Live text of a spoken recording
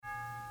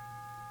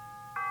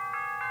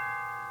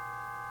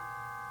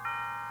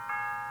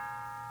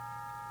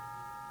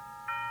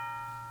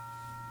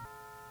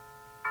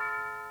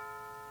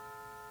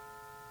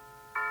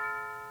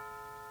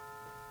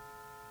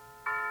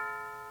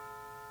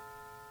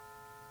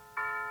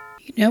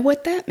You know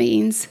what that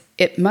means?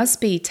 It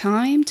must be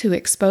time to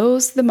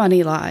expose the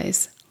money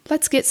lies.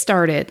 Let's get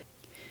started.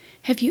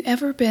 Have you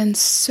ever been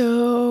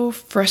so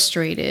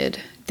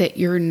frustrated that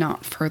you're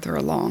not further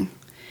along?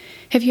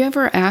 Have you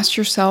ever asked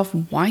yourself,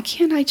 why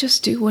can't I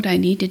just do what I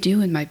need to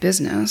do in my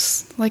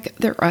business? Like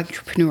there are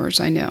entrepreneurs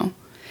I know.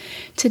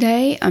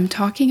 Today, I'm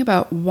talking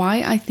about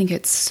why I think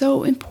it's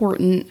so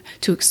important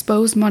to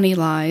expose money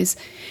lies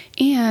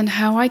and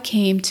how I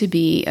came to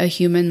be a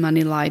human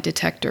money lie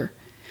detector.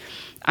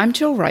 I'm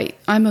Jill Wright.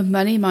 I'm a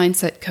money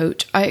mindset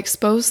coach. I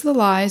expose the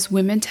lies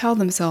women tell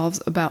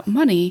themselves about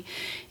money,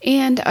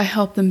 and I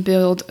help them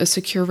build a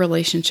secure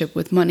relationship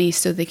with money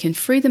so they can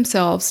free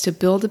themselves to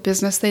build a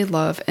business they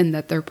love and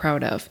that they're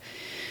proud of.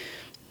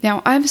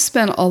 Now, I've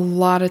spent a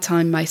lot of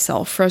time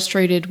myself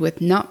frustrated with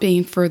not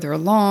being further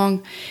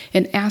along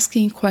and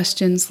asking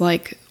questions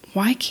like,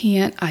 why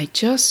can't I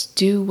just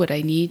do what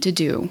I need to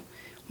do?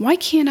 Why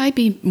can't I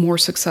be more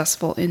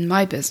successful in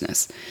my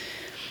business?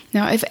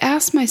 Now, I've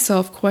asked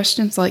myself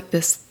questions like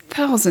this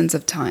thousands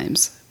of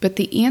times, but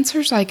the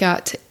answers I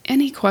got to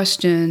any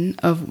question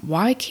of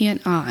why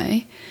can't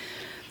I,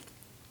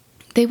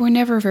 they were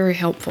never very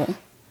helpful.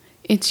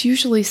 It's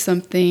usually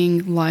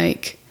something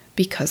like,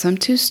 because I'm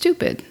too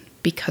stupid,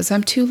 because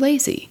I'm too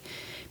lazy,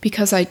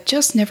 because I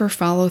just never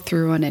follow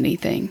through on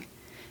anything,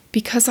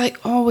 because I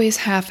always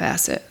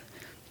half-ass it,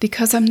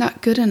 because I'm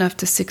not good enough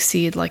to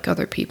succeed like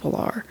other people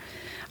are,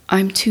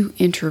 I'm too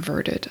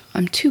introverted,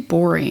 I'm too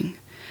boring,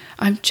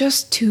 I'm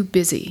just too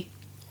busy.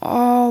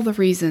 All the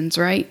reasons,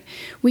 right?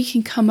 We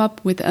can come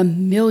up with a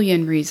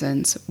million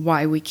reasons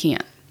why we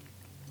can't.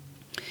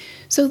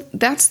 So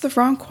that's the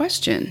wrong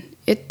question.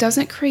 It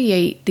doesn't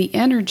create the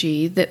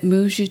energy that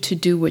moves you to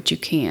do what you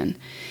can.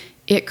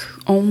 It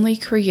only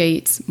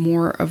creates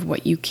more of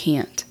what you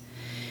can't.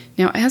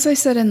 Now, as I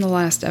said in the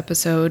last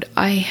episode,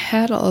 I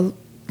had a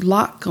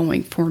lot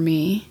going for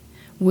me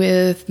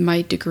with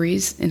my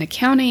degrees in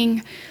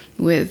accounting,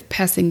 with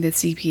passing the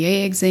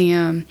CPA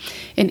exam,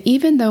 and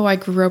even though I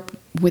grew up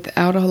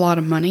without a lot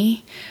of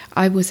money,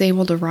 I was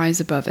able to rise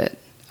above it.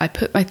 I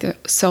put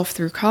myself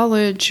through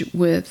college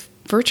with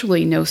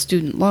virtually no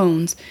student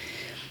loans,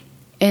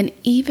 and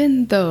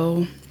even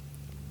though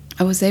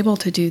I was able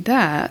to do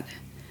that,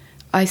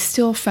 I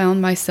still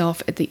found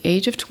myself at the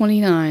age of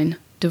 29,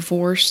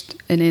 divorced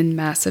and in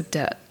massive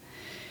debt.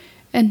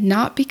 And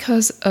not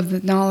because of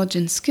the knowledge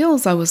and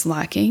skills I was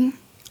lacking.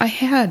 I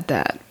had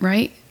that,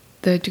 right?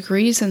 The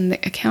degrees in the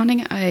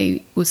accounting,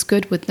 I was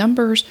good with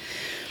numbers,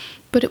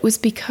 but it was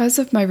because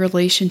of my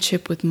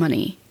relationship with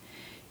money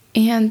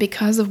and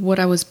because of what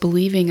I was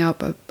believing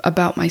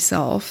about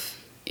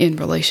myself in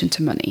relation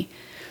to money.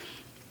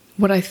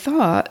 What I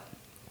thought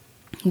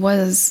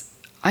was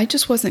I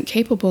just wasn't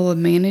capable of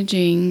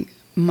managing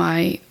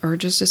my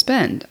urges to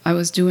spend. I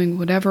was doing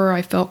whatever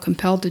I felt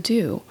compelled to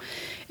do.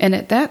 And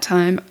at that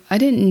time, I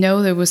didn't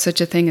know there was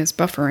such a thing as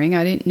buffering.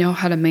 I didn't know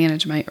how to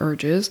manage my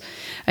urges.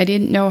 I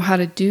didn't know how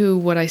to do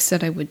what I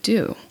said I would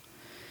do.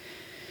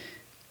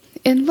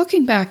 And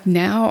looking back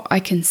now, I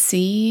can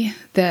see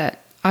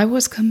that I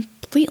was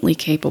completely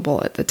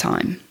capable at the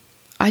time.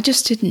 I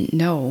just didn't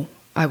know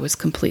I was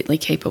completely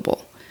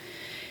capable.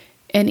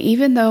 And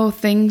even though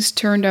things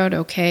turned out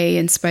okay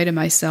in spite of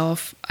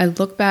myself, I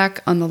look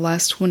back on the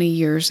last 20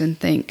 years and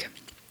think,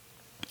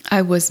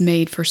 I was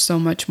made for so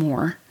much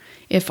more.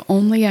 If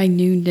only I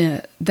knew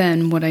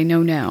then what I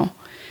know now.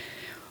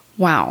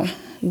 Wow,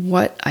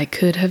 what I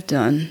could have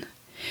done.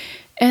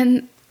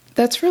 And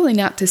that's really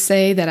not to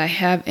say that I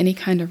have any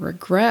kind of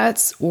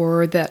regrets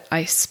or that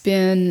I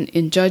spin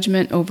in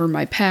judgment over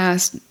my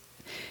past.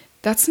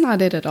 That's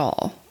not it at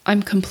all.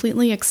 I'm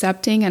completely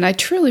accepting, and I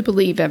truly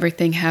believe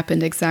everything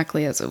happened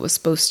exactly as it was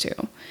supposed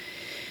to.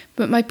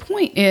 But my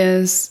point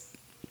is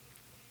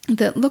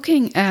that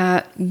looking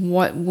at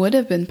what would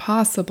have been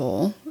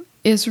possible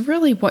is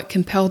really what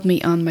compelled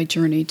me on my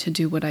journey to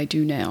do what I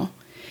do now.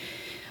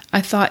 I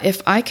thought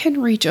if I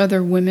can reach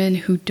other women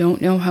who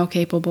don't know how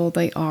capable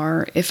they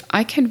are, if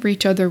I can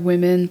reach other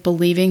women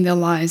believing the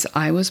lies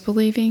I was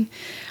believing,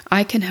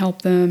 I can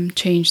help them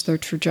change their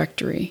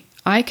trajectory.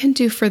 I can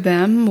do for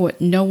them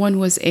what no one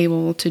was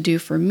able to do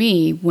for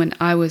me when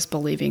I was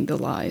believing the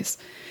lies.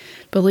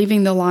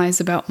 Believing the lies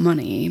about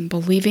money,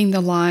 believing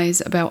the lies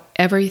about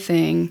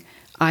everything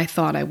I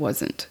thought I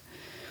wasn't.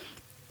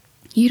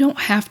 You don't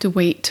have to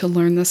wait to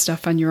learn this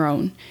stuff on your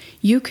own.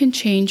 You can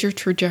change your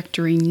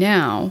trajectory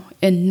now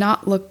and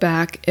not look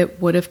back at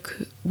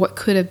what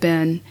could have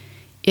been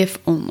if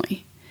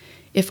only.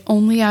 If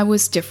only I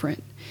was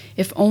different.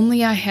 If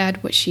only I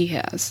had what she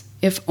has.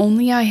 If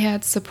only I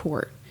had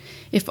support.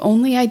 If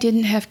only I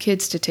didn't have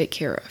kids to take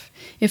care of.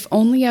 If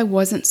only I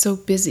wasn't so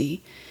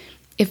busy.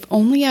 If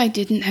only I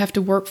didn't have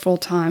to work full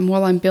time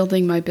while I'm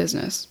building my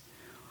business.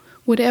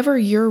 Whatever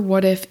your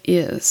what if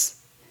is,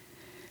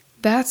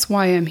 that's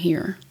why I'm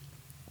here.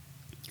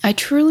 I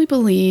truly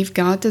believe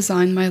God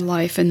designed my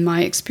life and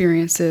my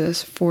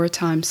experiences for a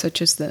time such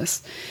as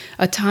this,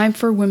 a time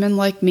for women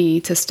like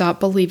me to stop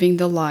believing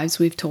the lies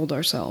we've told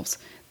ourselves.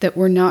 that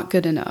we're not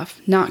good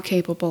enough, not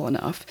capable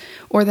enough,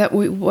 or that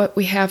what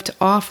we have to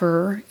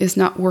offer is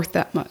not worth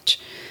that much,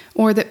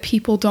 or that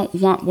people don't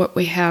want what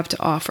we have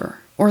to offer,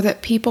 or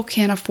that people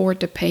can't afford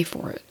to pay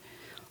for it.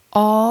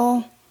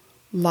 All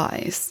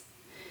lies.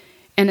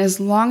 And as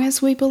long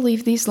as we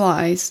believe these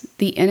lies,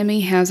 the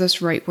enemy has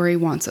us right where he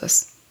wants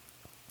us.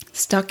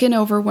 Stuck in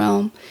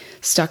overwhelm,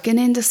 stuck in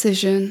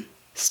indecision,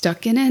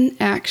 stuck in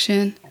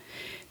inaction,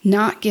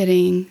 not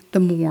getting the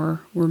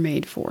more we're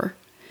made for.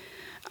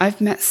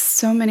 I've met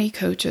so many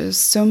coaches,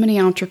 so many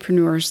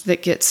entrepreneurs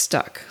that get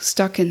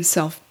stuck in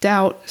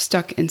self-doubt,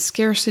 stuck in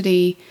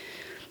scarcity,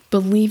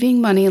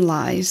 believing money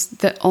lies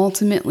that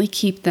ultimately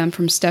keep them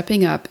from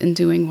stepping up and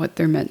doing what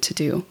they're meant to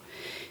do.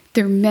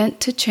 They're meant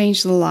to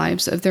change the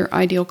lives of their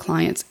ideal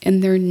clients,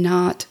 and they're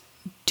not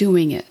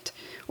doing it,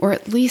 or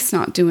at least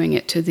not doing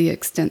it to the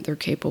extent they're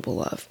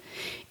capable of.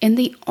 And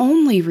the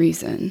only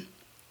reason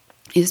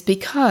is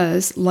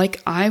because,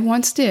 like I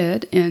once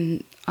did,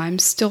 and I'm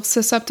still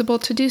susceptible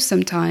to do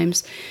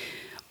sometimes,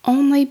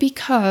 only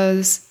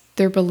because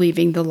they're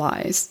believing the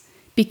lies,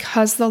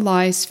 because the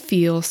lies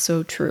feel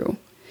so true.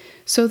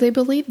 So they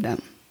believe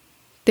them.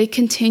 They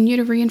continue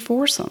to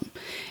reinforce them,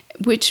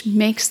 which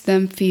makes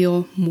them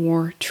feel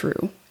more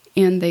true,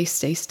 and they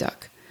stay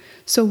stuck.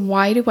 So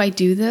why do I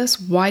do this?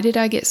 Why did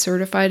I get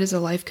certified as a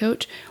life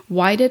coach?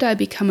 Why did I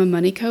become a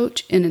money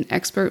coach and an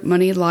expert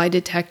money lie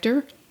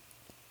detector?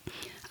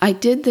 I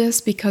did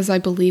this because I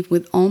believe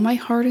with all my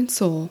heart and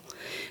soul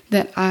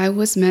that I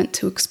was meant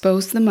to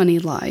expose the money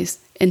lies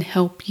and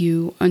help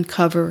you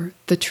uncover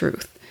the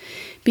truth.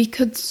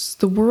 Because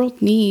the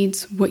world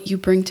needs what you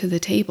bring to the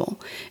table.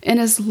 And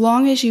as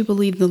long as you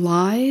believe the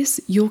lies,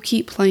 you'll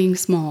keep playing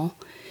small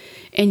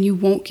and you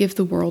won't give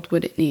the world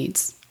what it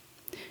needs.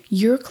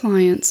 Your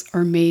clients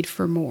are made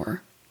for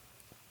more,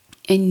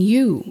 and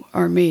you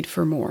are made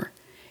for more.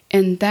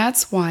 And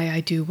that's why I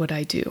do what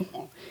I do.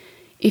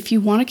 If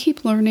you want to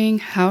keep learning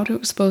how to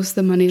expose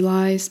the money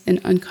lies and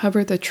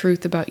uncover the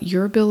truth about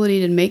your ability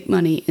to make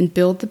money and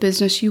build the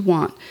business you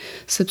want,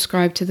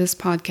 subscribe to this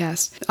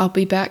podcast. I'll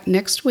be back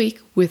next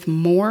week with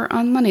more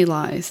on money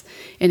lies.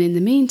 And in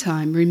the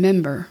meantime,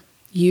 remember,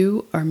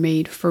 you are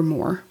made for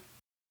more.